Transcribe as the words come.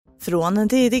Från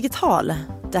DI Digital.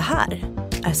 Det här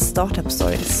är Startup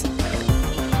Stories.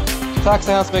 Tack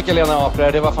så hemskt mycket Lena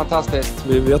Apler, det var fantastiskt.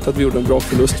 Vi vet att vi gjorde en bra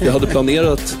förlust. Vi hade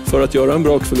planerat för att göra en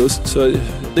bra förlust. Så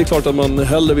det är klart att man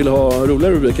hellre vill ha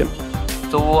roliga rubriker.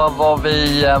 Då var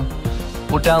vi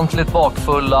ordentligt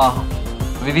bakfulla.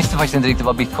 Vi visste faktiskt inte riktigt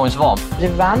vad bitcoins var.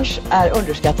 Revansch är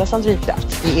underskattat som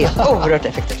drivkraft. Det är oerhört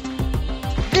effektivt.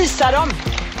 Visa dem!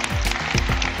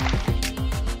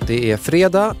 Det är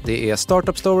fredag, det är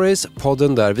Startup Stories,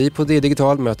 podden där vi på DI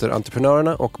Digital möter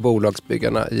entreprenörerna och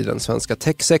bolagsbyggarna i den svenska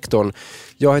techsektorn.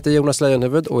 Jag heter Jonas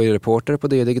Lejonhufvud och är reporter på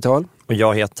DI Digital. Och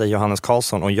jag heter Johannes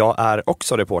Karlsson och jag är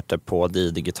också reporter på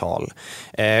DI Digital.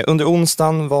 Under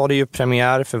onsdagen var det ju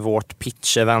premiär för vårt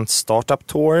pitch-event Startup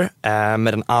Tour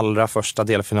med den allra första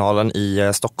delfinalen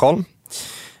i Stockholm.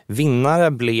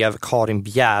 Vinnare blev Karin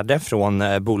Bjärde från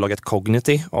bolaget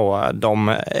Cognity och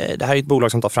det här är ett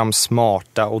bolag som tar fram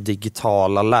smarta och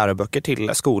digitala läroböcker till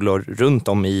skolor runt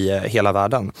om i hela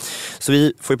världen. Så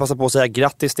vi får ju passa på att säga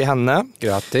grattis till henne.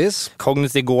 Grattis!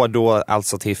 Cognity går då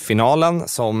alltså till finalen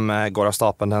som går av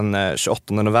stapeln den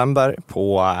 28 november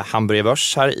på Hamburger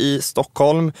Börs här i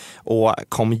Stockholm och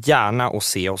kom gärna och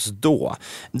se oss då.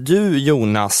 Du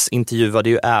Jonas intervjuade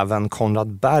ju även Konrad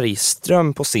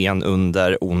Bergström på scen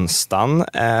under onsdagen.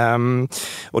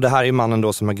 Och det här är ju mannen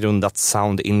då som har grundat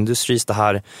Sound Industries, det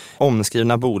här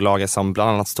omskrivna bolaget som bland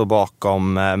annat står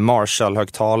bakom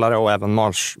Marshall-högtalare och även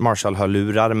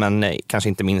Marshall-hörlurar, men kanske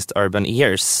inte minst Urban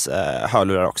Ears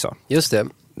hörlurar också. Just det.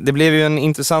 Det blev ju en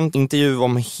intressant intervju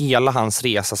om hela hans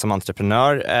resa som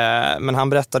entreprenör, men han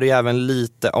berättade ju även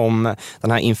lite om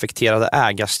den här infekterade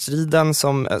ägarstriden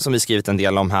som vi skrivit en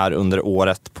del om här under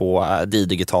året på DI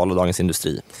Digital och Dagens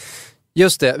Industri.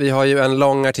 Just det, vi har ju en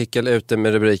lång artikel ute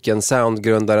med rubriken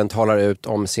Soundgrundaren talar ut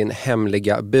om sin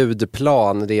hemliga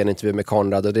budplan. Det är en intervju med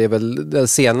Konrad och det är väl det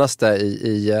senaste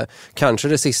i kanske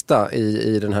det sista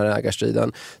i den här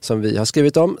ägarstriden som vi har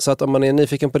skrivit om. Så att om man är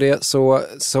nyfiken på det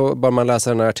så bör man läsa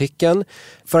den här artikeln.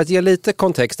 För att ge lite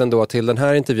kontext ändå till den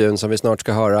här intervjun som vi snart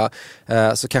ska höra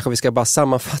så kanske vi ska bara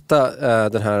sammanfatta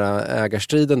den här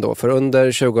ägarstriden då. För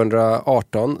under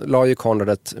 2018 la ju Konrad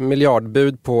ett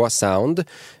miljardbud på Sound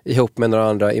ihop med några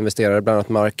andra investerare, bland annat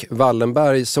Mark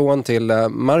Wallenberg, son till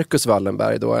Marcus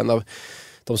Wallenberg, då en av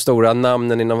de stora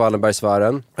namnen inom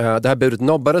Wallenbergsfären. Det här budet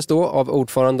nobbades då av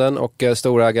ordföranden och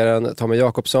storägaren Tommy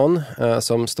Jakobsson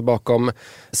som står bakom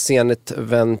Zenith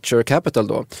Venture Capital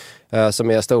då,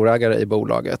 som är storägare i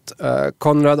bolaget.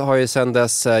 Konrad har ju sedan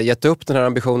dess gett upp den här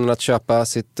ambitionen att köpa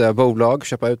sitt bolag,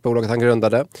 köpa ut bolaget han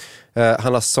grundade.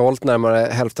 Han har sålt närmare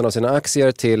hälften av sina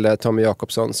aktier till Tommy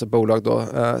Jakobssons bolag då,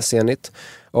 Zenith,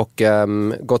 och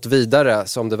gått vidare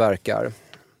som det verkar.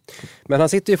 Men han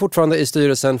sitter ju fortfarande i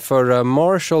styrelsen för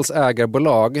Marshalls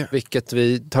ägarbolag, vilket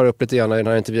vi tar upp lite grann i den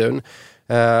här intervjun.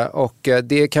 Och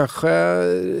det kanske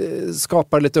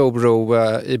skapar lite oro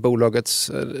i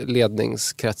bolagets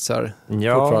ledningskretsar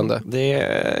fortfarande. Ja,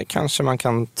 det kanske man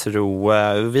kan tro.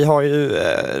 Vi har ju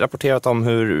rapporterat om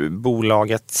hur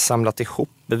bolaget samlat ihop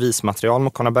bevismaterial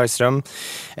mot Konrad Bergström.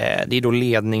 Det är då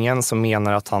ledningen som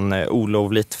menar att han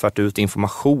olovligt fört ut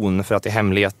information för att i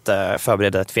hemlighet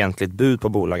förbereda ett fientligt bud på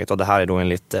bolaget, och det här är då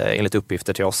enligt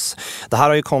uppgifter till oss. Det här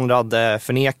har ju Konrad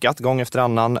förnekat gång efter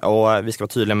annan, och vi ska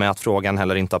vara tydliga med att frågan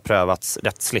heller inte har prövats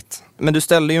rättsligt. Men du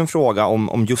ställde ju en fråga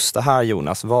om just det här,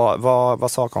 Jonas.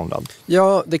 Vad sa Konrad?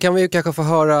 Ja, det kan vi ju kanske få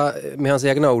höra med hans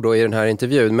egna ord då i den här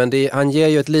intervjun, men han ger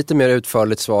ju ett lite mer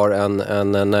utförligt svar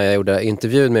än när jag gjorde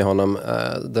intervjun med honom,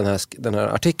 den här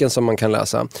artikeln som man kan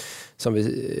läsa, som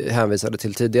vi hänvisade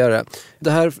till tidigare.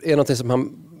 Det här är något som han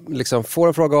liksom får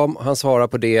en fråga om, han svarar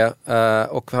på det,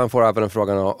 och han får även en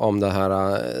fråga om den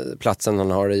här platsen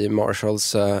han har i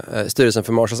Marshalls, styrelsen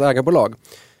för Marshalls ägarbolag.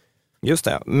 Just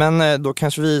det, men då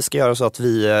kanske vi ska göra så att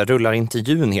vi rullar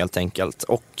intervjun helt enkelt.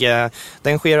 Och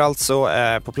den sker alltså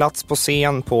på plats på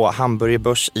scen på Hamburger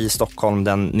Börs i Stockholm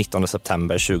den 19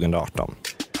 september 2018.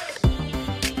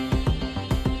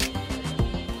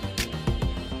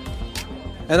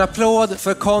 En applåd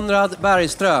för Konrad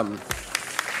Bergström.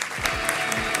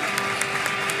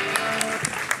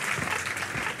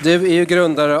 Du är ju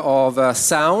grundare av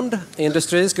Sound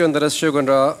Industries, grundades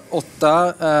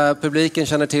 2008. Publiken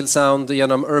känner till Sound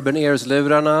genom Urban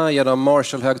Ears-lurarna, genom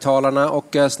Marshall-högtalarna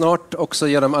och snart också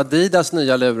genom Adidas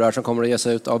nya lurar som kommer att ges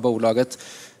ut av bolaget.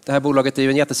 Det här bolaget är ju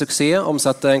en jättesuccé,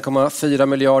 omsatte 1,4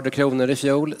 miljarder kronor i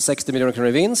fjol, 60 miljoner kronor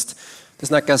i vinst. Det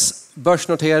snackas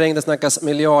börsnotering, det snackas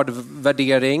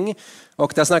miljardvärdering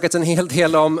och det har snackats en hel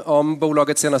del om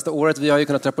bolaget senaste året. Vi har ju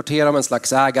kunnat rapportera om en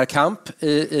slags ägarkamp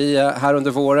här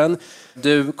under våren.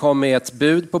 Du kom med ett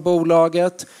bud på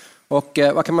bolaget Och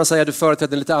vad kan man säga, du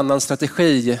företräder en lite annan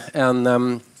strategi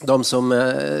än de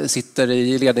som sitter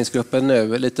i ledningsgruppen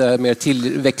nu. Lite mer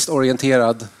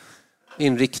tillväxtorienterad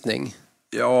inriktning.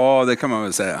 Ja, det kan man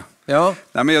väl säga. Ja.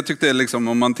 Nej, men jag tyckte liksom,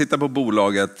 om man tittar på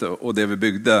bolaget och det vi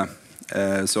byggde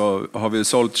så har vi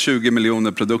sålt 20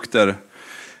 miljoner produkter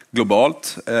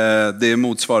globalt. Det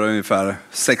motsvarar ungefär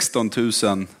 16 000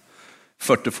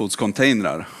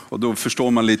 40-fots-containrar. Och då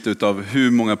förstår man lite av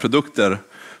hur många produkter,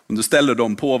 om du ställer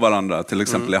dem på varandra, till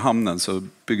exempel i hamnen, så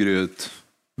bygger du ut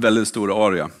väldigt stor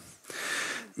area.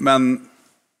 Men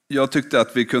jag tyckte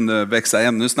att vi kunde växa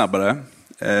ännu snabbare.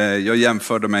 Jag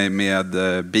jämförde mig med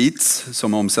Beats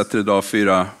som omsätter idag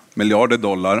 $4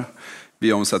 miljarder.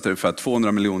 Vi omsätter ungefär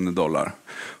 $200 miljoner.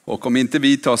 Och om inte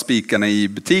vi tar spikarna i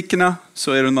butikerna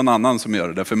så är det någon annan som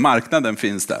gör det. För marknaden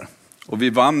finns där. Och vi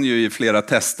vann ju i flera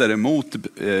tester emot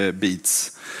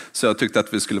Beats. Så jag tyckte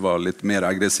att vi skulle vara lite mer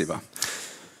aggressiva.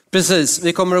 Precis,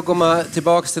 vi kommer att komma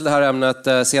tillbaka till det här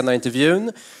ämnet senare i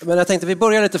intervjun. Men jag tänkte vi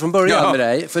börjar lite från början med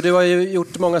dig. För du har ju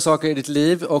gjort många saker i ditt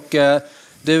liv och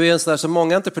du är en sån där som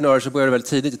många entreprenörer så började väldigt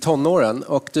tidigt i tonåren.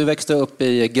 Och du växte upp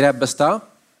i Grebbestad,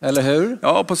 eller hur?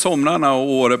 Ja, på somrarna och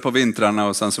Åre på vintrarna,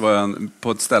 och sen så var jag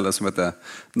på ett ställe som heter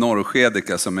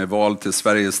Norrskedika som är vald till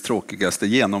Sveriges tråkigaste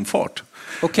genomfart.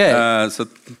 Okay. Så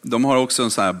de har också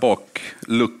en sån här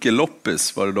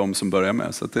bakluckeloppis, var det de som började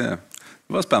med. Så det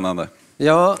var spännande.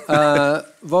 Ja,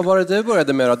 vad var det du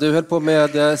började med då? Du höll på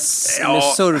med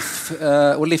surf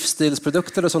och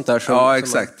livsstilsprodukter och sånt där. Ja,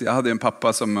 exakt. Jag hade en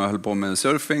pappa som höll på med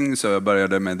surfing, så jag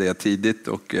började med det tidigt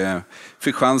och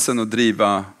fick chansen att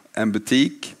driva en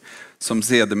butik som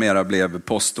sedermera blev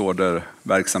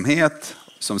postorderverksamhet,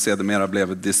 som sedermera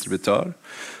blev distributör.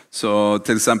 Så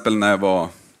till exempel när jag var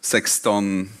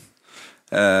 16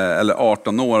 eller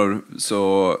 18 år,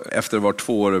 så efter att ha varit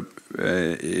 2 år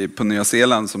på Nya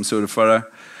Zeeland som surfare,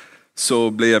 så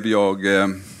blev jag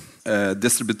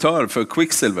distributör för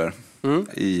Quicksilver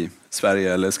i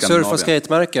Sverige eller Skandinavien. Surf och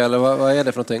skatemärke, eller vad är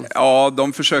det för någonting? Ja,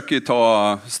 de försöker ju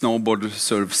ta snowboard,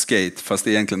 surf, skate, fast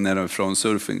egentligen är det från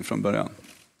surfing från början.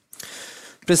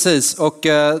 Precis, och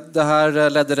det här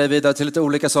ledde dig vidare till lite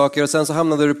olika saker och sen så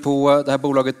hamnade du på det här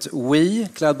bolaget WE,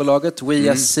 klädbolaget,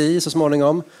 WeSC så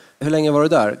småningom. Hur länge var du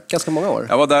där? Ganska många år.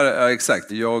 Jag var där, ja,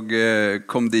 exakt. Jag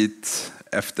kom dit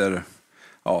efter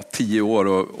 10 år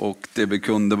och det vi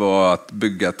kunde var att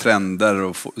bygga trender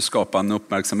och skapa en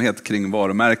uppmärksamhet kring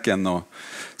varumärken och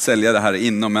sälja det här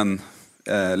inom en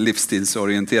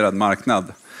livsstilsorienterad marknad.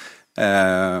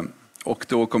 Och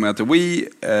då kom jag till WE,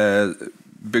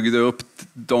 byggde upp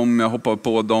dem, jag hoppade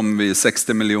på dem vid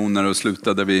 60 miljoner och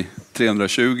slutade vid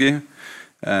 320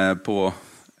 på,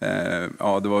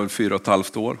 det var väl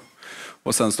 4,5 år.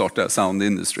 Och sen startade jag Sound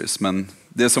Industries. Men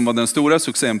det som var den stora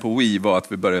succén på WE var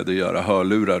att vi började göra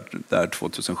hörlurar där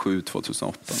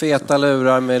 2007-2008. Feta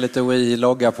lurar med lite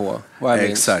WE-logga på.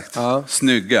 Exakt, ja.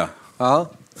 Snygga.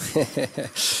 Ja.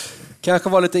 Kanske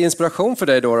var lite inspiration för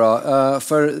dig då.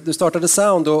 För du startade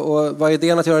Sound och var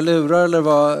idén att göra lurar eller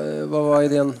vad var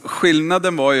idén?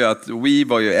 Skillnaden var ju att WE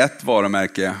var ju ett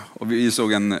varumärke och vi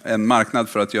såg en marknad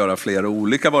för att göra flera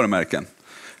olika varumärken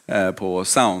på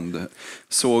Sound.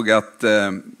 Såg att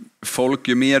folk,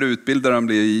 ju mer utbildade de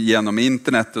blev genom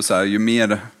internet och så här, ju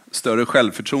mer större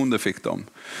självförtroende fick de.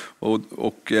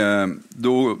 Och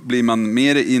då blir man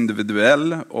mer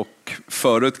individuell och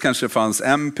förut kanske fanns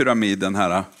en pyramid, den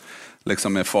här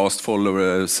liksom med fast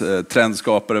followers,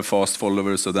 trendskapare, fast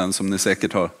followers och den som ni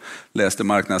säkert har läst i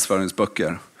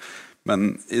marknadsföringsböcker.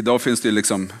 Men idag finns det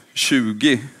liksom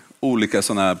 20 olika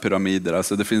sådana här pyramider.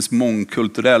 Alltså det finns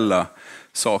mångkulturella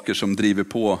saker som driver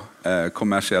på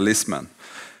kommersialismen.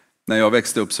 När jag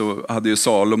växte upp så hade ju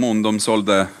Salomon, de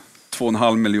sålde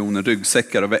 2,5 miljoner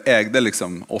ryggsäckar och vi ägde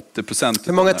liksom 80%.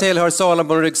 Hur många tillhör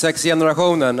Salomon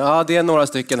ryggsäcksgenerationen? Ja, det är några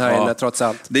stycken här inne trots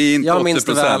allt. Det är inte jag 80%. minns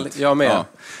det väl, jag med. Ja.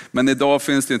 Men idag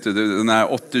finns det inte den här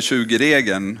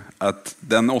 80-20-regeln, att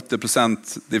den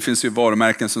 80%, det finns ju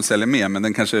varumärken som säljer mer, men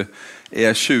den kanske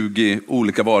är 20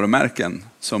 olika varumärken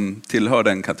som tillhör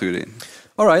den kategorin.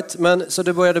 All right, men så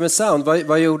du började med Sound.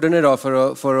 Vad gjorde ni då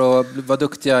för att vara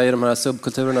duktiga i de här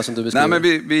subkulturerna som du beskriver? Nej,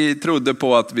 men vi trodde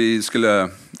på att vi skulle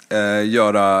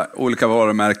göra olika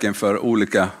varumärken för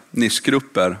olika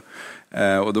nischgrupper.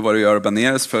 Och då var det Urban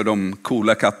Ears för de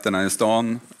coola katterna i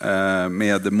stan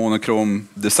med monokrom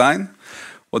design.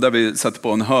 Och där vi satte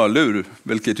på en hörlur,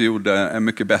 vilket gjorde en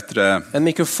mycket bättre... En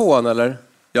mikrofon eller?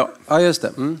 Ja. Ja, just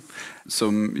det. Mm.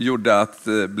 Som gjorde att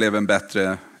det blev en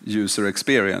bättre user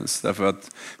experience. Därför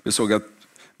att vi såg att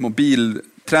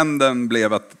mobiltrenden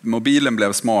blev att mobilen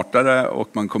blev smartare och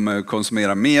man kommer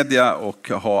konsumera media och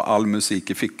ha all musik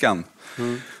i fickan.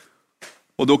 Mm.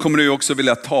 Och då kommer du ju också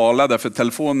vilja tala, därför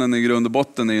telefonen i grund och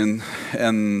botten är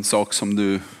en sak som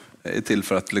du är till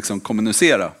för att liksom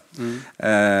kommunicera.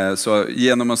 Så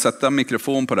genom att sätta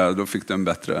mikrofon på det här, då fick du en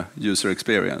bättre user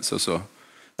experience. Och så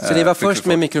ni var först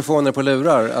med mikrofoner på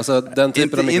lurar? Alltså den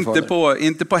typen av mikrofoner?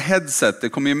 Inte på headset, det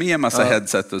kommer ju med en massa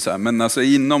headset och så här. Men alltså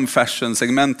inom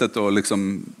fashion-segmentet och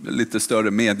liksom lite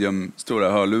större medium,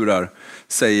 stora hörlurar,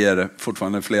 säger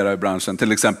fortfarande flera i branschen.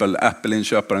 Till exempel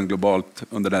Apple-inköparen globalt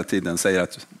under den här tiden säger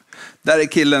att där är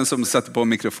killen som sätter på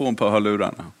mikrofon på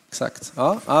hörlurarna. Exakt.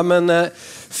 Ja, men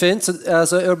fint.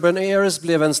 Alltså, Urban Ears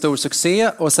blev en stor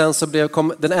succé och sen så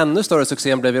kom den ännu större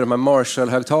succén blev ju de här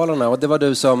Marshall-högtalarna och det var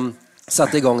du som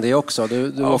satte igång det också.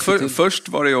 Först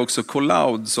var det ju också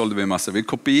Coloud sålde vi massor. Vi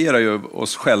kopierar ju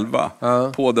oss själva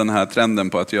på den här trenden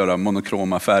på att göra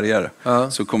monokroma färger.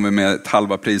 Så kom vi med ett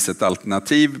halva priset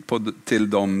alternativ till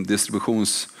de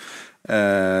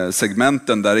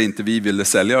distributionssegmenten där inte vi ville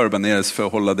sälja Urban Ears för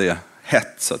att hålla det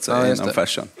hett så att säga inom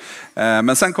fashion.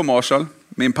 Men sen kom Marshall.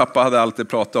 Min pappa hade alltid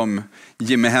pratat om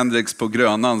Jimi Hendrix på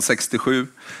Grönan 67.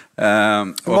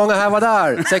 Hur många här var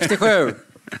där? 67?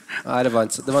 Nej, det var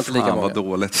inte lika många. Vad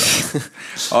dåligt.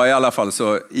 Ja, i alla fall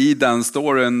så i den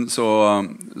storyn så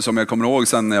som jag kommer ihåg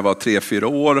sen när jag var 3-4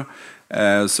 år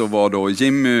så var då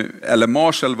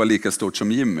Marshall var lika stort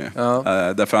som Jimmy.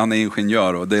 Därför han är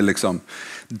ingenjör och det är liksom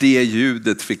det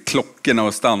ljudet fick klockorna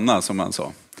att stanna som man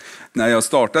sa. När jag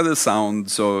startade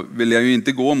Sound så ville jag ju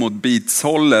inte gå mot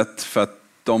Beats-hållet för att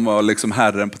de var liksom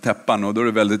herren på täppan och då är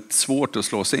det väldigt svårt att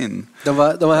slå sig in. De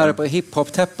var herren på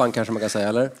hiphop-täppan kanske man kan säga,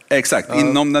 eller? Exakt,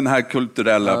 inom den här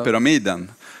kulturella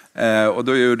pyramiden. Och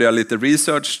då gjorde jag lite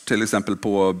research, till exempel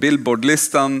på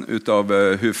Billboard-listan utav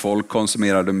hur folk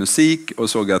konsumerade musik och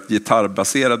såg att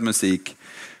gitarrbaserad musik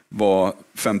var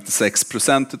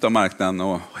 56% av marknaden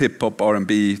och hiphop,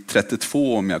 R&B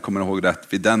 32% om jag kommer ihåg rätt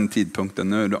vid den tidpunkten.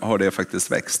 Nu har det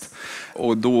faktiskt växt.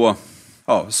 Och då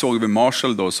såg vi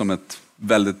Marshall då som ett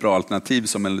väldigt bra alternativ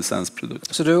som en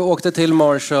licensprodukt. Så du åkte till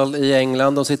Marshall i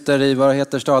England och sitter i, vad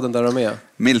heter staden där de är?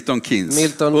 Milton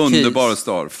Keynes. Underbar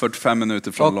stad, 45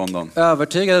 minuter från London.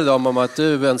 Övertygade de om att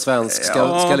du, en svensk,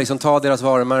 ska liksom ta deras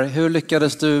varumärke. Hur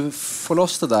lyckades du få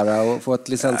loss det där och få ett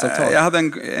licensavtal? Jag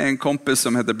hade en kompis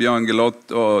som heter Björn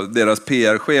Gelott och deras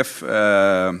PR-chef,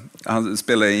 han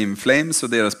spelade i In Flames och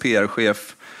deras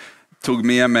PR-chef tog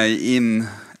med mig in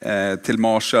till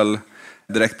Marshall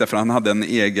direkt därför han hade en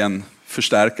egen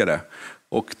förstärkare.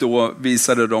 Och då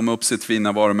visade de upp sitt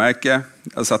fina varumärke.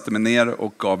 Jag satte mig ner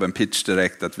och gav en pitch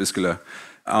direkt att vi skulle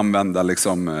använda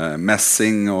liksom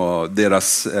mässing och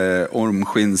deras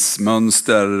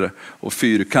ormskinsmönster och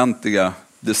fyrkantiga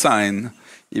design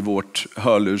i vårt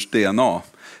hörlurs DNA.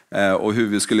 Och hur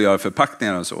vi skulle göra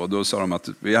förpackningar och så. Då sa de att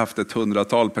vi har haft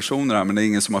 100-tal personer här men det är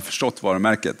ingen som har förstått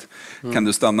varumärket. Kan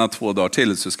du stanna 2 dagar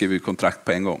till så skriver vi kontrakt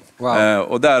på en gång. Wow.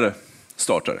 Och där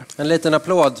startade. En liten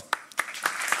applåd.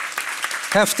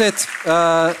 Häftigt.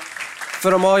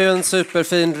 För de har ju en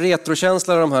superfin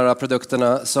retrokänsla de här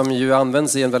produkterna som ju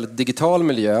används i en väldigt digital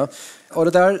miljö. Och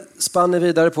det där spann ni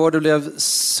vidare på. Det blev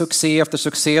succé efter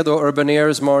succé då, Urban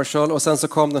Ears, Marshall och sen så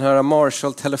kom den här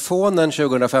Marshall-telefonen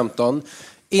 2015.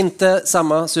 Inte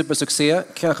samma supersuccé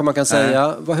kanske man kan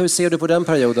säga. Hur ser du på den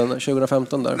perioden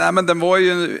 2015 där? Nej, men den var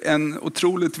ju en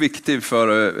otroligt viktig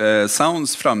för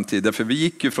Sounds framtid. För vi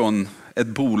gick ju från ett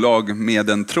bolag med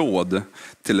en tråd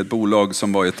till ett bolag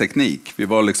som var i teknik. Vi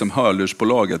var liksom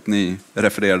hörlursbolaget. Ni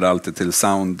refererade alltid till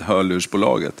Sound,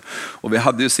 hörlursbolaget. Och vi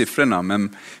hade ju siffrorna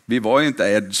men vi var ju inte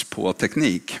edge på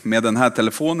teknik. Med den här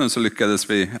telefonen så lyckades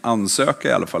vi ansöka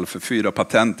i alla fall för 4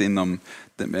 patent inom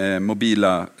det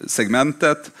mobila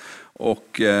segmentet.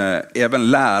 Och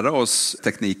även lära oss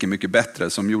tekniken mycket bättre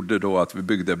som gjorde då att vi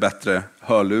byggde bättre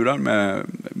hörlurar med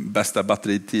bästa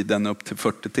batteritiden upp till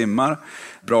 40 timmar.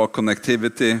 Bra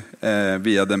connectivity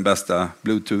via den bästa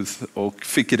Bluetooth och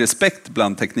fick respekt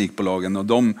bland teknikbolagen. Och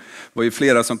de var ju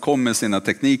flera som kom med sina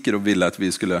tekniker och ville att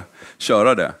vi skulle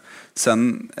köra det.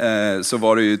 Sen så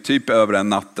var det ju typ över en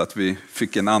natt att vi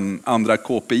fick en andra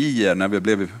KPI när vi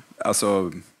blev...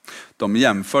 De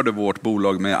jämförde vårt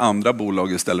bolag med andra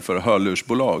bolag istället för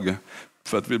hörlursbolag.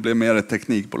 För att vi blev mer ett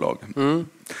teknikbolag.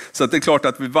 Så att det är klart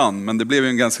att vi vann, men det blev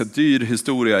en ganska dyr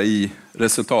historia i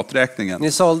resultaträkningen.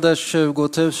 Ni sålde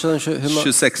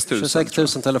 26 000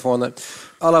 telefoner. I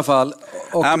alla fall.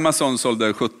 Och Amazon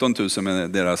sålde 17 000 med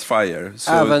deras Fire.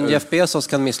 Så även Jeff Bezos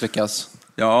kan misslyckas.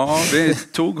 Ja, vi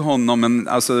tog honom, men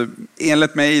alltså,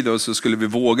 enligt mig då så skulle vi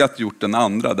vågat gjort den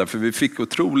andra. Därför vi fick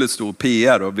otroligt stor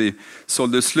PR och vi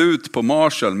sålde slut på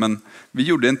Marshall, men vi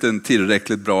gjorde inte en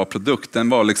tillräckligt bra produkt. Den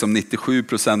var liksom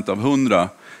 97% av 100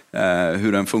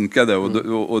 hur den funkade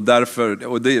och därför,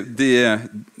 och det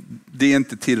det är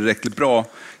inte tillräckligt bra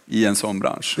i en sån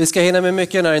bransch. Vi ska hinna med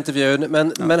mycket i den här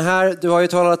intervjun, men här, du har ju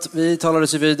vi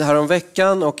talades ju vid här om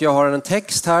veckan och jag har en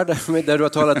text här där du har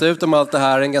talat ut om allt det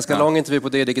här, en ganska lång intervju på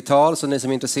DI Digital, så ni som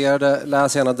är intresserade,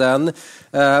 läs gärna den.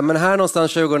 Men här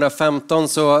någonstans 2015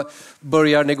 så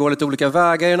börjar ni gå lite olika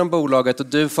vägar inom bolaget och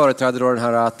du företräder då den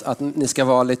här att ni ska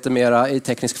vara lite mera i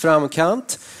teknisk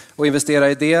framkant och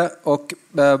investera i det. Och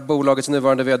bolagets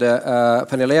nuvarande vd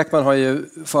Pernilla Ekman har ju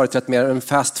företrätt mer en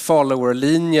fast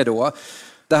follower-linje då.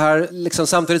 Det här, liksom,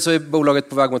 samtidigt så är bolaget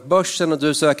på väg mot börsen och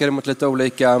du söker mot lite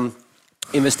olika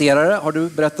investerare, har du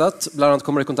berättat. Bland annat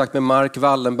kommer du i kontakt med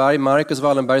Marcus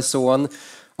Wallenbergs son.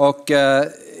 Och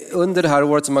under det här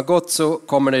året som har gått så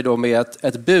kommer ni då med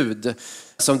ett bud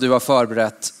som du har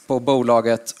förberett på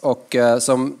bolaget och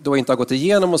som då inte har gått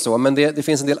igenom och så. Men det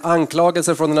finns en del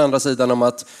anklagelser från den andra sidan om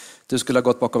att du skulle ha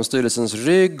gått bakom styrelsens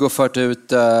rygg och fört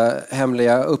ut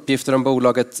hemliga uppgifter om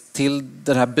bolaget till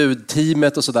det här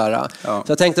budteamet och sådär. Ja.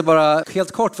 Så jag tänkte bara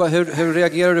helt kort, hur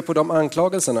reagerar du på de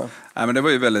anklagelserna? Nej, men det var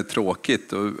ju väldigt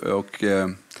tråkigt och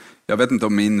jag vet inte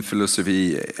om min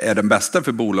filosofi är den bästa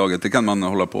för bolaget. Det kan man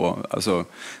hålla på. Alltså,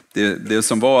 det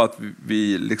som var att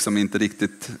vi liksom inte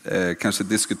riktigt kanske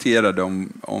diskuterade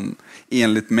om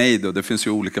enligt mig då, det finns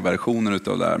ju olika versioner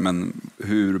utav det här, men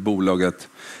hur bolaget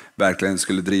verkligen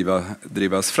skulle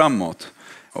drivas framåt.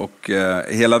 Och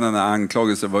hela den här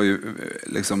anklagelsen var ju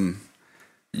liksom,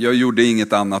 jag gjorde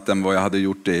inget annat än vad jag hade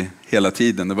gjort det hela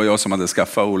tiden. Det var jag som hade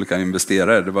skaffat olika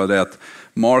investerare. Det var det att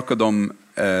Mark och de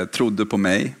trodde på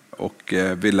mig och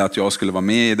ville att jag skulle vara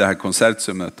med i det här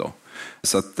konsortiumet då.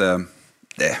 Så att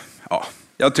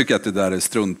jag tycker att det där är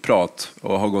struntprat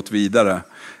och har gått vidare.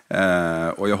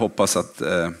 Och jag hoppas att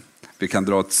vi kan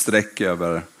dra ett streck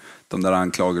över de där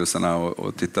anklagelserna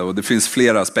och titta. Och det finns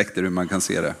flera aspekter hur man kan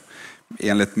se det.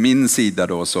 Enligt min sida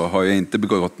då så har jag inte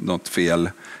begått något fel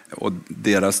och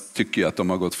deras tycker ju att de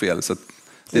har gått fel. Så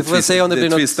det är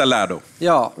tvista lärdo.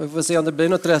 Ja, vi får se om det blir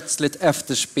något rättsligt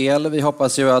efterspel. Vi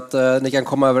hoppas ju att ni kan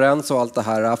komma överens och allt det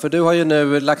här. För du har ju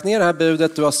nu lagt ner det här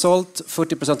budet. Du har sålt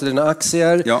 40% av dina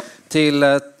aktier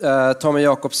till Tommy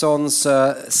Jakobssons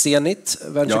Zenit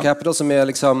Venture Capital som är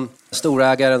liksom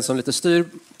storägaren som lite styr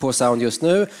på Sound just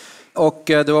nu. Och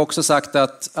du har också sagt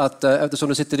att eftersom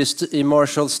du sitter i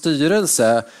Marshalls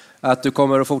styrelse att du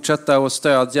kommer att fortsätta att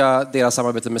stödja deras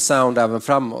samarbete med Sound även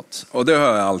framåt. Och det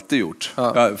har jag alltid gjort.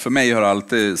 Ja. För mig har det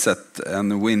alltid sett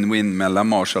en win-win mellan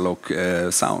Marshall och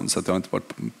Sound, så att det har inte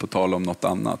varit på tal om något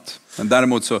annat. Men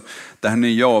däremot så, det här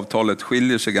nya avtalet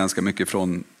skiljer sig ganska mycket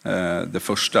från det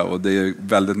första och det är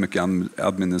väldigt mycket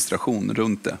administration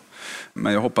runt det.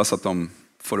 Men jag hoppas att de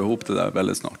får ihop det där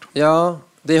väldigt snart. Ja.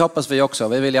 Det hoppas vi också.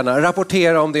 Vi vill gärna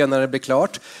rapportera om det när det blir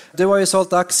klart. Du har ju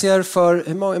sålt aktier för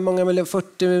hur många miljoner?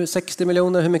 40-60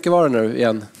 miljoner. Hur mycket var det nu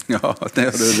igen? Ja, det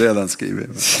har du redan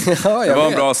skrivit. Det var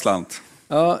en bra slant.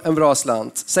 Ja, en bra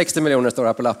slant. 60 miljoner står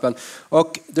här på lappen.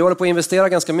 Och du håller på att investera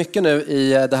ganska mycket nu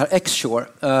i det här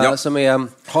Xshore som är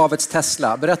havets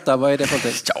Tesla. Berätta, vad är det för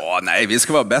någonting? Ja, nej, vi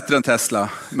ska vara bättre än Tesla.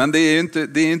 Men det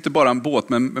är inte bara en båt.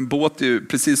 Men en båt är ju,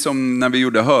 precis som när vi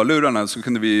gjorde hörlurarna så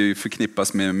kunde vi ju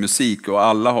förknippas med musik och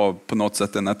alla har på något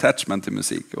sätt en attachment till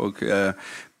musik. Och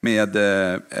med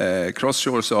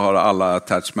Crossshore så har alla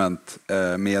attachment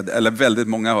eller väldigt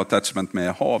många har attachment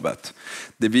med havet.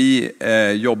 Det vi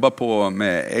jobbar på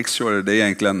med Xshore, det är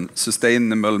egentligen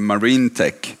Sustainable Marine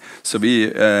Tech. Så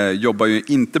vi jobbar ju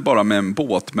inte bara med en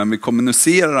båt, men vi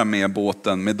kommunicerar med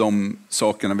båten med de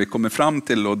sakerna vi kommer fram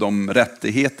till och de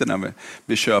rättigheterna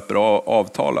vi köper och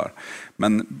avtalar.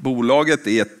 Men bolaget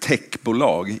är ett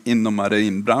techbolag inom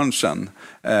marinbranschen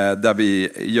där vi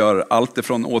gör allt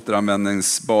ifrån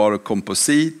återanvändningsbar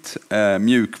komposit,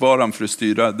 mjukvaran för att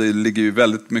styra. Det ligger ju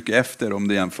väldigt mycket efter om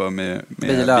det jämför med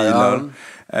bilar.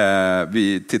 Ja.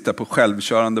 Vi tittar på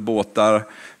självkörande båtar.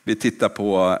 Vi tittar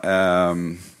på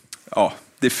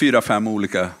det är 4-5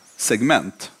 olika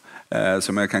segment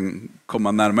som jag kan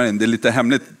komma närmare in. Det är lite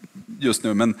hemligt just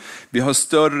nu, men vi har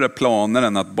större planer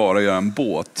än att bara göra en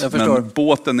båt. Men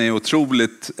båten är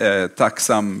otroligt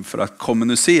tacksam för att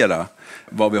kommunicera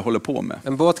vad vi håller på med.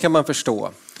 En båt kan man förstå.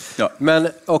 Ja.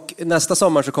 Och nästa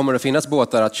sommar så kommer det finnas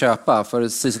båtar att köpa för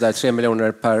där 3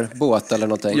 miljoner per båt eller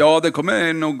någonting. Ja, det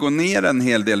kommer nog gå ner en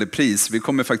hel del i pris. Vi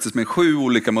kommer faktiskt med 7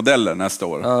 olika modeller nästa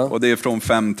år. Ja. Och det är från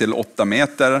 5 till 8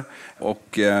 meter.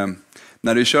 Och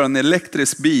när du kör en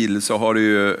elektrisk bil så har du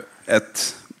ju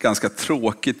ett ganska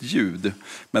tråkigt ljud.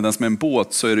 Medan med en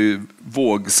båt så är det ju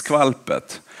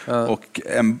vågskvalpet. Ja. Och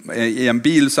i en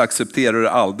bil så accepterar du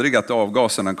aldrig att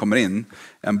avgaserna kommer in.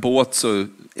 En båt så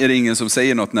är det ingen som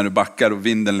säger något när du backar och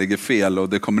vinden ligger fel och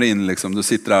det kommer in liksom, då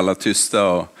sitter alla tysta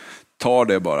och tar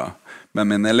det bara. Men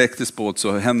med en elektrisk båt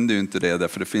så händer ju inte det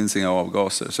därför det finns inga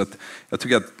avgaser. Så att jag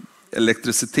tycker att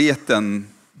elektriciteten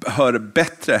hör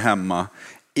bättre hemma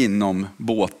inom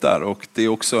båtar, och det är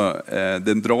också,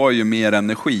 den drar ju mer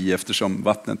energi eftersom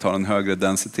vattnet har en högre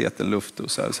densitet än luft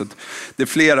och så här. Så att det är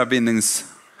flera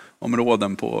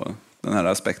vinningsområden på den här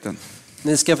aspekten.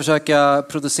 Ni ska försöka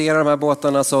producera de här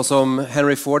båtarna så som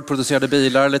Henry Ford producerade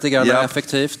bilar lite grann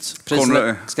effektivt.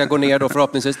 Priserna ska gå ner då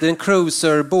förhoppningsvis. Det är en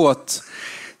cruiserbåt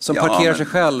som parkerar sig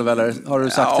själv, eller har du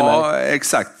sagt till mig? Ja,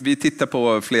 exakt. Vi tittar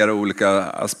på flera olika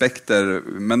aspekter,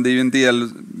 men det är ju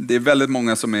det är väldigt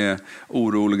många som är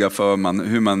oroliga för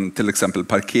hur man till exempel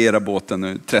parkerar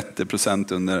båten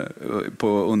 30%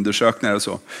 på undersökningar och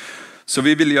så. Så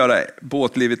vi vill göra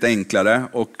båtlivet enklare,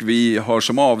 och vi har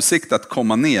som avsikt att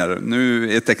komma ner.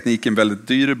 Nu är tekniken väldigt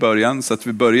dyr i början, så att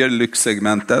vi börjar i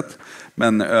lyxsegmentet.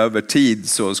 Men över tid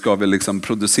så ska vi liksom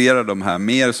producera de här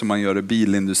mer som man gör i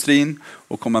bilindustrin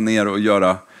och komma ner och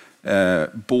göra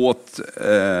båt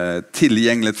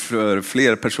tillgängligt för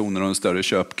fler personer och en större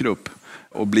köpgrupp.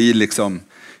 Och bli liksom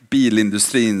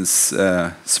bilindustrins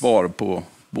svar på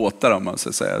båtar, om man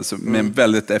ska säga. Så med en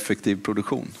väldigt effektiv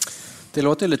produktion. Det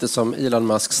låter lite som Elon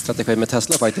Musks strategi med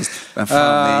Tesla faktiskt. Vem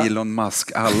fan är Elon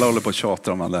Musk? Alla håller på att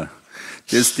tjata om alla.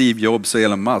 Det är Steve Jobs och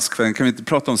Elon Musk. Kan vi inte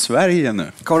prata om Sverige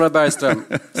nu? Konrad Bergström,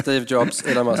 Steve Jobs,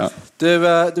 Elon Musk.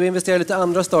 Ja. Du investerar i lite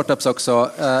andra startups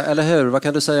också, eller hur? Vad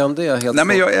kan du säga om det? Nej,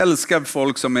 men jag älskar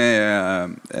folk som är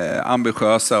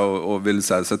ambitiösa och vill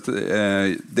så här. Så att,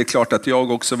 det är klart att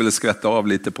jag också vill skvätta av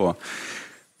lite på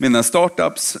mina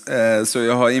startups. Så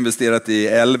jag har investerat i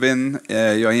Elvin.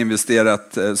 Jag har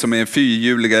investerat som är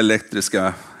fyrhjuliga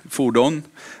elektriska fordon.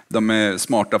 De är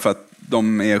smarta för att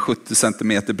de är 70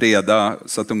 centimeter breda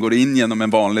så att de går in genom en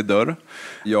vanlig dörr.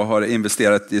 Jag har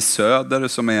investerat i Söder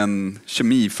som är en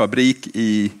kemifabrik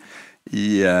i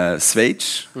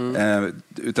Schweiz.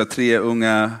 Utav 3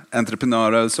 unga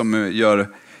entreprenörer som gör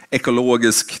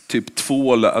ekologisk typ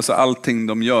tvål. Alltså allting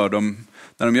de gör.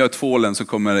 När de gör tvålen så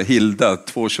kommer Hilda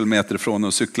 2 kilometer ifrån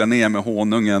och cykla ner med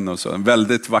honungen. Och så. En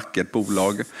väldigt vackert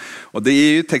bolag. Och det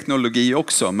är ju teknologi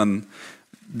också, men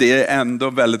det är ändå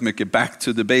väldigt mycket back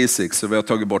to the basics. Så vi har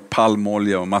tagit bort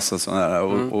palmolja och massa sådana här.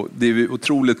 Och det är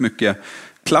otroligt mycket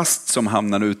plast som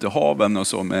hamnar ute i haven och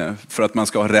så för att man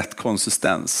ska ha rätt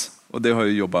konsistens. Och det har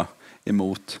jag jobbat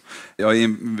emot. Jag har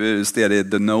investerat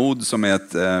i The Node som är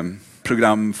ett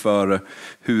program för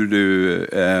hur du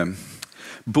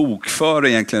bokför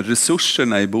egentligen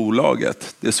resurserna i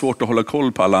bolaget. Det är svårt att hålla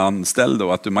koll på alla anställda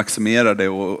och att du maximerar det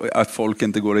och att folk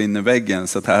inte går in i väggen.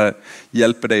 Så att här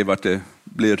hjälper dig vart det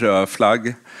blir röd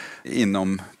flagg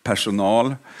inom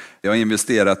personal. Jag har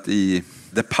investerat i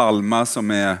De Palma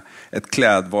som är ett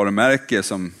klädvarumärke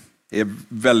som är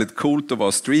väldigt coolt att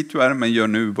vara streetwear men gör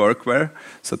nu workwear.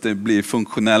 Så att det blir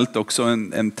funktionellt också,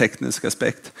 en teknisk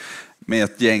aspekt med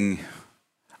ett gäng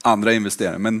andra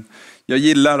investerare. Men jag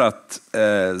gillar att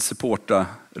supporta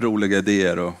roliga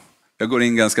idéer och jag går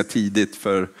in ganska tidigt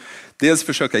för dels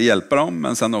försöka hjälpa dem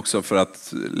men sen också för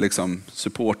att liksom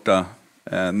supporta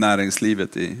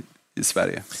näringslivet i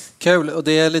Sverige. Kul, och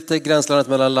det är lite gränslandet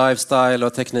mellan lifestyle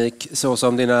och teknik så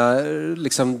som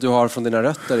du har från dina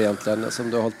rötter egentligen som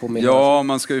du har hållit på med. Ja,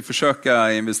 man ska ju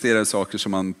försöka investera i saker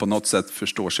som man på något sätt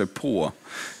förstår sig på.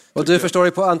 Och du förstår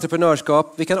dig på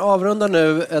entreprenörskap. Vi kan avrunda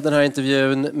nu den här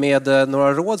intervjun med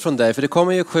några råd från dig. För det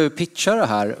kommer ju 7 pitchare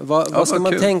här. Vad ska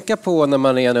man tänka på när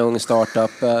man är en ung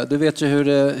startup? Du vet ju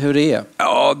hur det är.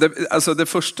 Ja, det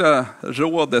första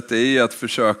rådet är ju att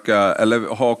försöka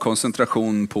ha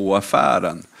koncentration på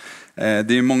affären. Det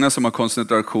är ju många som har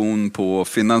koncentration på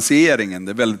finansieringen.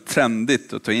 Det är väldigt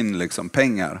trendigt att ta in liksom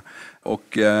pengar.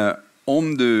 Och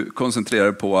om du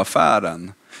koncentrerar på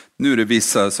affären. Nu är det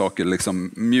vissa saker,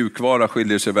 liksom, mjukvara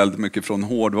skiljer sig väldigt mycket från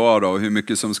hårdvara och hur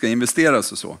mycket som ska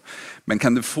investeras och så. Men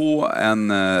kan du få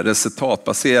en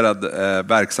resultatbaserad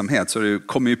verksamhet så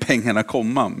kommer ju pengarna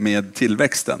komma med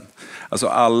tillväxten. Alltså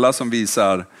alla som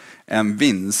visar en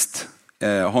vinst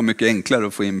har mycket enklare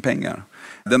att få in pengar.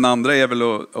 Den andra är väl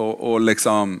att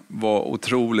liksom vara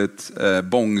otroligt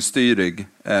bångstyrig.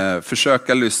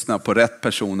 Försöka lyssna på rätt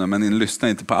personer men lyssna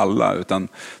inte på alla utan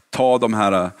ta de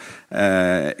här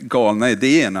galna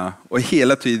idéerna och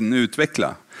hela tiden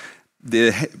utveckla. Det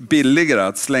är billigare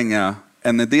att slänga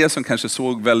en idé som kanske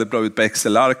såg väldigt bra ut på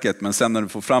Excel-arket men sen när du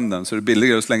får fram den så är det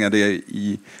billigare att slänga det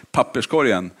i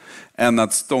papperskorgen än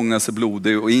att stånga sig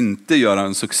blodig och inte göra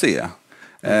en succé.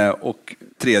 Och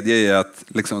tredje är att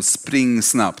liksom spring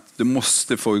snabbt. Du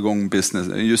måste få igång business.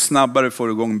 Ju snabbare får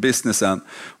du igång businessen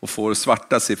och får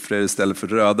svarta siffror istället för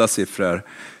röda siffror,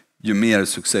 ju mer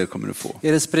succé kommer du få.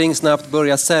 Är det spring snabbt,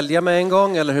 börja sälja med en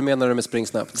gång, eller hur menar du med spring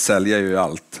snabbt? Sälja ju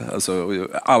allt. Alltså,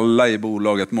 alla i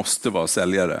bolaget måste vara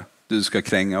säljare. Du ska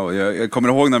kränga. Och jag kommer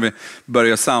ihåg när vi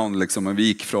började Sound, liksom, och vi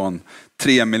gick från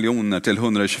 3 miljoner till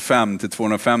 125 till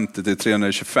 250 till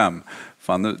 325.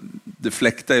 Fan, det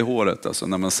fläkte i håret alltså,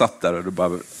 när man satt där och det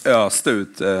bara öste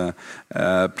ut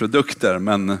produkter.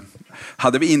 Men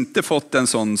hade vi inte fått en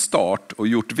sån start och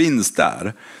gjort vinst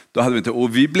där, då hade vi inte.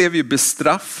 Och vi blev ju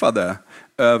bestraffade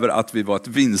över att vi var ett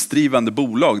vinstdrivande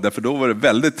bolag, därför då var det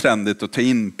väldigt trendigt att ta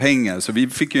in pengar. Så vi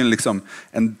fick ju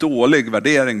en dålig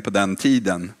värdering på den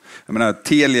tiden. Jag menar,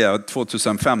 Telia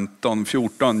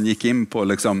 2015-14 gick in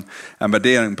på en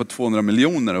värdering på 200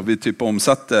 miljoner och vi typ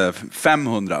omsatte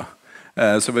 500.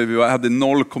 Så vi hade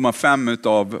 0,5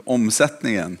 utav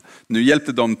omsättningen. Nu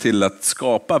hjälpte de till att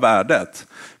skapa värdet.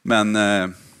 Men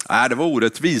det var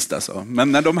orättvist alltså.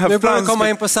 Men när de här nu börjar vi komma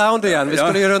in på Sound igen. Vi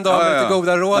skulle ju runda av lite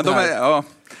goda råd här.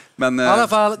 Men, i alla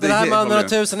fall, det här med några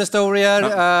tusen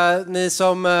historier. Ni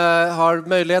som har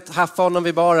möjlighet, haffa honom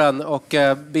vid baren och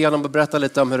be honom berätta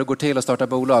lite om hur det går till att starta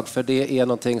bolag. För det är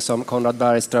någonting som Konrad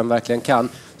Bergström verkligen kan.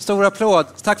 Stor applåd.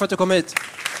 Tack för att du kom hit.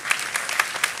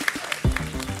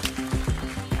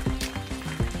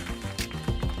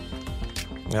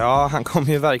 Ja, han kom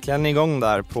ju verkligen igång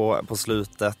där på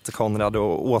slutet, Konrad,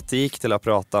 och återgick till att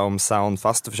prata om Sound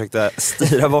fast och försökte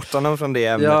styra bort honom från det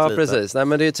ämnet. Ja, lite. Precis. Nej,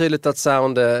 men det är tydligt att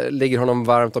Sound ligger honom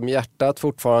varmt om hjärtat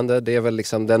fortfarande. Det är väl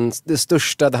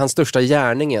hans största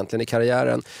gärning egentligen i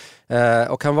karriären.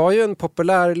 Och han var ju en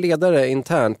populär ledare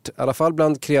internt, i alla fall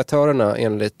bland kreatörerna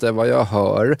enligt vad jag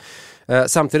hör.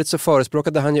 Samtidigt så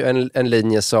förespråkade han ju en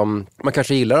linje som man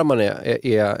kanske gillar om man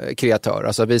är kreatör.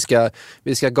 Alltså vi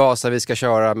ska gasa, vi ska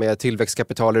köra med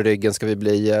tillväxtkapital i ryggen, ska vi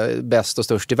bli bäst och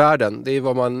störst i världen. Det är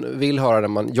vad man vill höra när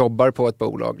man jobbar på ett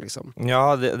bolag. Liksom.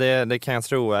 Ja, det kan jag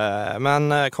tro.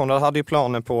 Men Konrad hade ju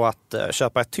planer på att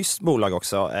köpa ett tyst bolag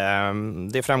också.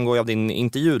 Det framgår ju av din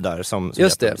intervju där.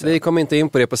 Just det, vi kom inte in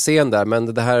på det på scen där,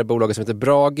 men det här är bolaget som heter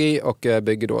Bragi och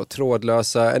bygger då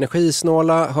trådlösa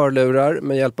energisnåla hörlurar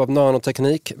med hjälp av nanoteknik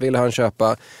vill han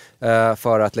köpa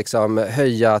för att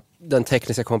höja den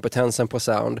tekniska kompetensen på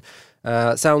Sound.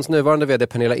 Sounds nuvarande vd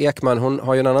Pernilla Ekman, hon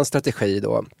har ju en annan strategi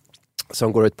då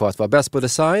som går ut på att vara bäst på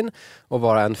design och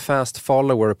vara en fast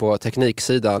follower på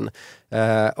tekniksidan.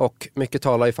 Och mycket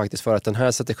talar ju faktiskt för att den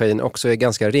här strategin också är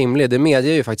ganska rimlig. Det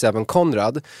medger ju faktiskt även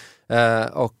Konrad.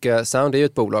 Och Sound är ju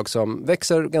ett bolag som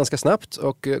växer ganska snabbt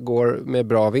och går med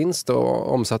bra vinst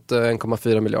och omsatte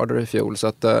 1,4 miljarder i fjol. Så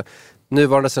att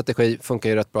nuvarande strategi funkar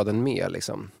ju rätt bra den med.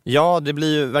 Ja, det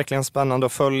blir ju verkligen spännande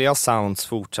att följa Sounds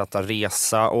fortsatta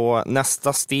resa, och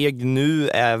nästa steg nu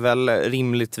är väl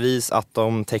rimligtvis att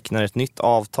de tecknar ett nytt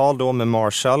avtal då med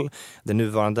Marshall. Det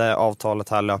nuvarande avtalet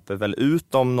här löper väl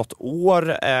ut om något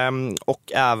år,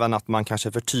 och även att man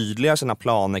kanske förtydligar sina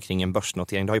planer kring en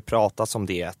börsnotering. Det har ju pratats om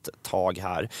det ett tag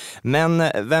här. Men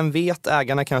vem vet,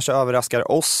 ägarna kanske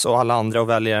överraskar oss och alla andra och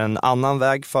väljer en annan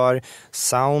väg för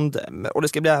Sound, och det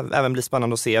ska även bli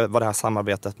spännande att se vad det här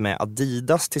samarbetet med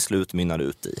Adidas till slut mynnar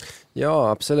ut i.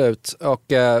 Ja, absolut.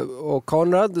 Och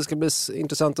Konrad, det ska bli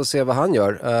intressant att se vad han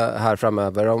gör här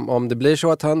framöver. Om det blir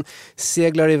så att han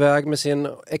seglar iväg med sin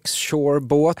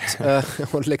X-Shore-båt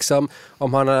och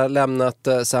om han har lämnat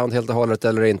Sound helt och hållet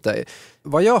eller inte.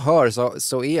 Vad jag hör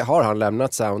så har han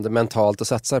lämnat Sound mentalt och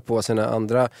satsar på sina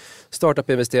andra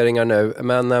startup-investeringar nu.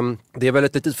 Men det är väl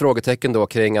ett litet frågetecken då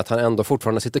kring att han ändå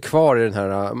fortfarande sitter kvar i den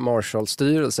här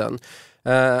Marshall-styrelsen.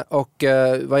 Och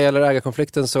vad gäller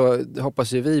ägarkonflikten så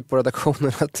hoppas ju vi på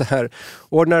redaktionen att det här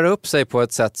ordnar upp sig på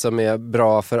ett sätt som är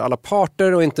bra för alla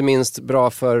parter och inte minst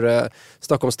bra för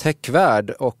Stockholms techvärld.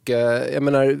 Och jag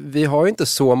menar, vi har ju inte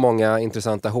så många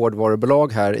intressanta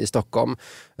hårdvarubolag här i Stockholm.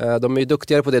 De är ju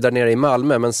duktigare på det där nere i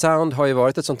Malmö, men Sound har ju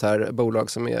varit ett sånt här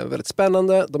bolag som är väldigt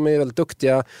spännande. De är väldigt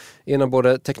duktiga inom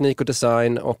både teknik och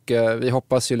design, och vi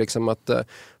hoppas ju att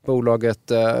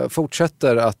bolaget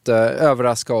fortsätter att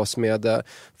överraska oss med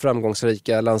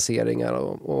framgångsrika lanseringar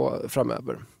och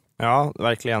framöver. Ja,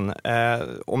 verkligen.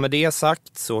 Och med det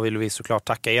sagt så vill vi såklart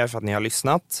tacka er för att ni har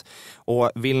lyssnat.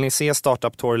 Och vill ni se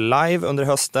Startup Tour live under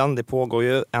hösten, det pågår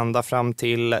ju ända fram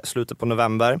till slutet på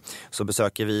november, så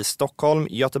besöker vi Stockholm,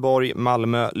 Göteborg,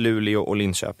 Malmö, Luleå och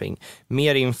Linköping.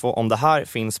 Mer info om det här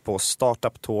finns på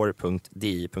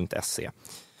startuptour.di.se.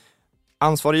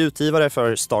 Ansvarig utgivare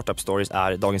för Startup Stories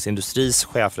är Dagens Industris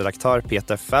chefredaktör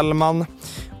Peter Fällman,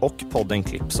 och podden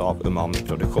klipps av Umami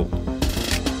Produktion.